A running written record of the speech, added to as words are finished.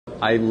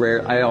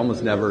I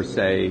almost never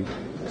say,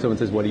 someone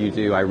says, what do you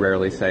do? I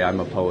rarely say I'm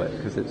a poet,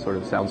 because it sort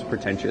of sounds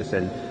pretentious,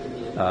 and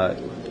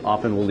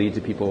often will lead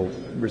to people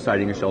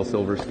reciting a Shel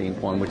Silverstein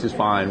poem, which is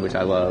fine, which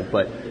I love,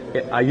 but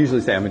I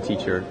usually say I'm a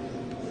teacher,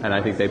 and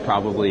I think they've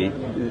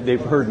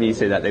heard me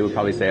say that, they would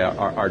probably say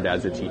our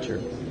dad's a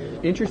teacher.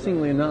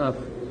 Interestingly enough,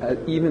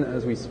 even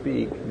as we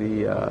speak,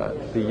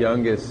 the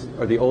youngest,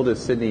 or the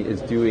oldest, Sydney,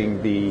 is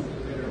doing the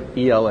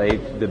ELA,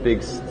 the big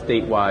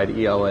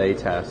statewide ELA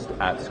test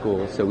at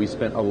school. So we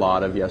spent a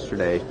lot of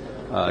yesterday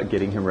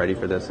getting him ready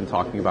for this and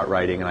talking about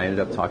writing, and I ended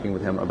up talking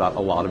with him about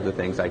a lot of the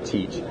things I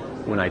teach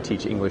when I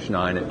teach English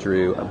 9 at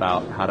Drew,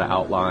 about how to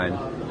outline,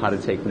 how to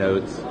take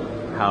notes,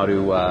 how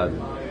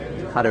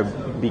to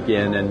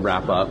begin and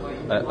wrap up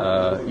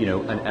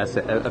an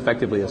essay,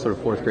 effectively a sort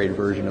of fourth grade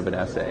version of an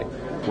essay.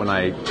 When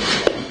I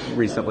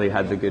recently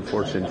had the good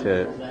fortune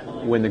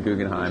to win the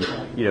Guggenheim,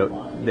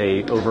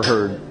 they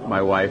overheard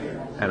my wife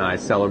and I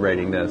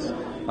celebrating this,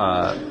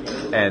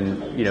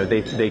 and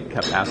they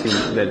kept asking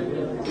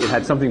that it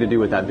had something to do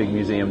with that big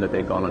museum that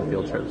they'd gone on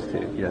field trips to,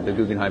 the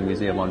Guggenheim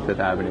Museum on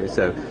Fifth Avenue.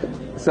 So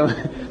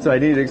I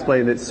needed to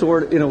explain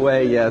that in a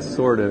way, yes,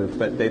 sort of,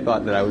 but they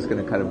thought that I was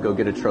going to kind of go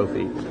get a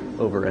trophy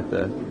over at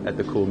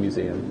the cool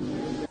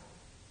museum.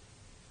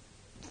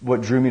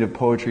 What drew me to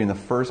poetry in the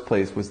first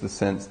place was the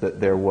sense that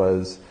there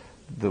was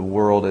the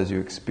world as you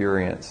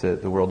experience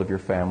it, the world of your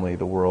family,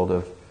 the world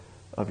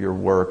of your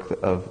work,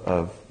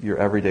 of your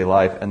everyday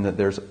life, and that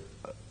there's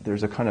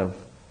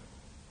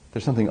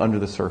something under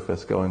the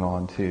surface going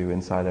on too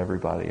inside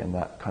everybody, and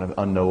that kind of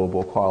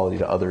unknowable quality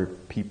to other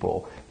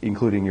people,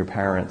 including your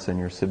parents and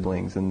your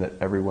siblings, and that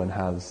everyone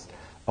has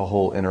a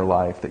whole inner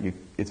life that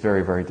it's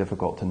very, very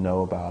difficult to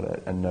know about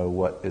it and know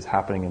what is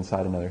happening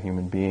inside another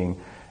human being.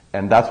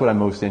 And that's what I'm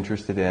most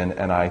interested in,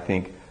 and I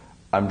think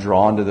I'm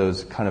drawn to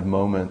those kind of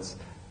moments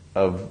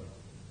of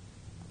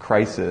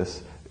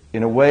crisis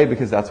in a way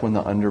because that's when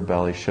the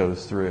underbelly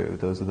shows through.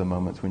 Those are the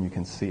moments when you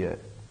can see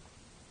it.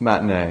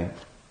 Matinee.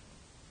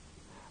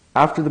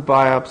 After the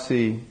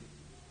biopsy,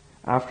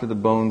 after the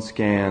bone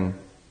scan,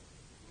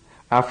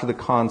 after the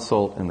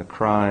consult and the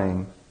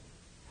crying,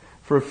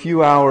 for a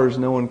few hours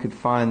no one could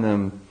find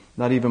them,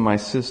 not even my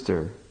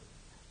sister,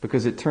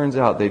 because it turns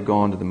out they'd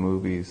gone to the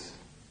movies.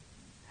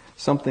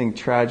 Something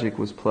tragic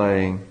was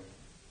playing,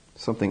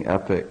 something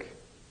epic.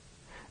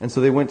 And so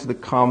they went to the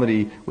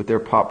comedy with their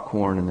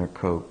popcorn and their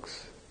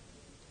Cokes.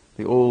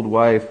 The old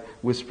wife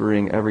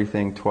whispering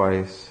everything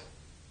twice.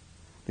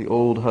 The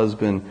old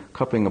husband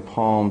cupping a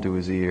palm to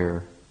his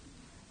ear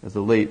as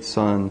the late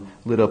sun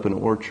lit up an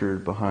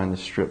orchard behind the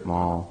strip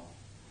mall,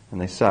 and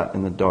they sat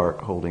in the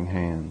dark holding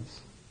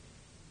hands.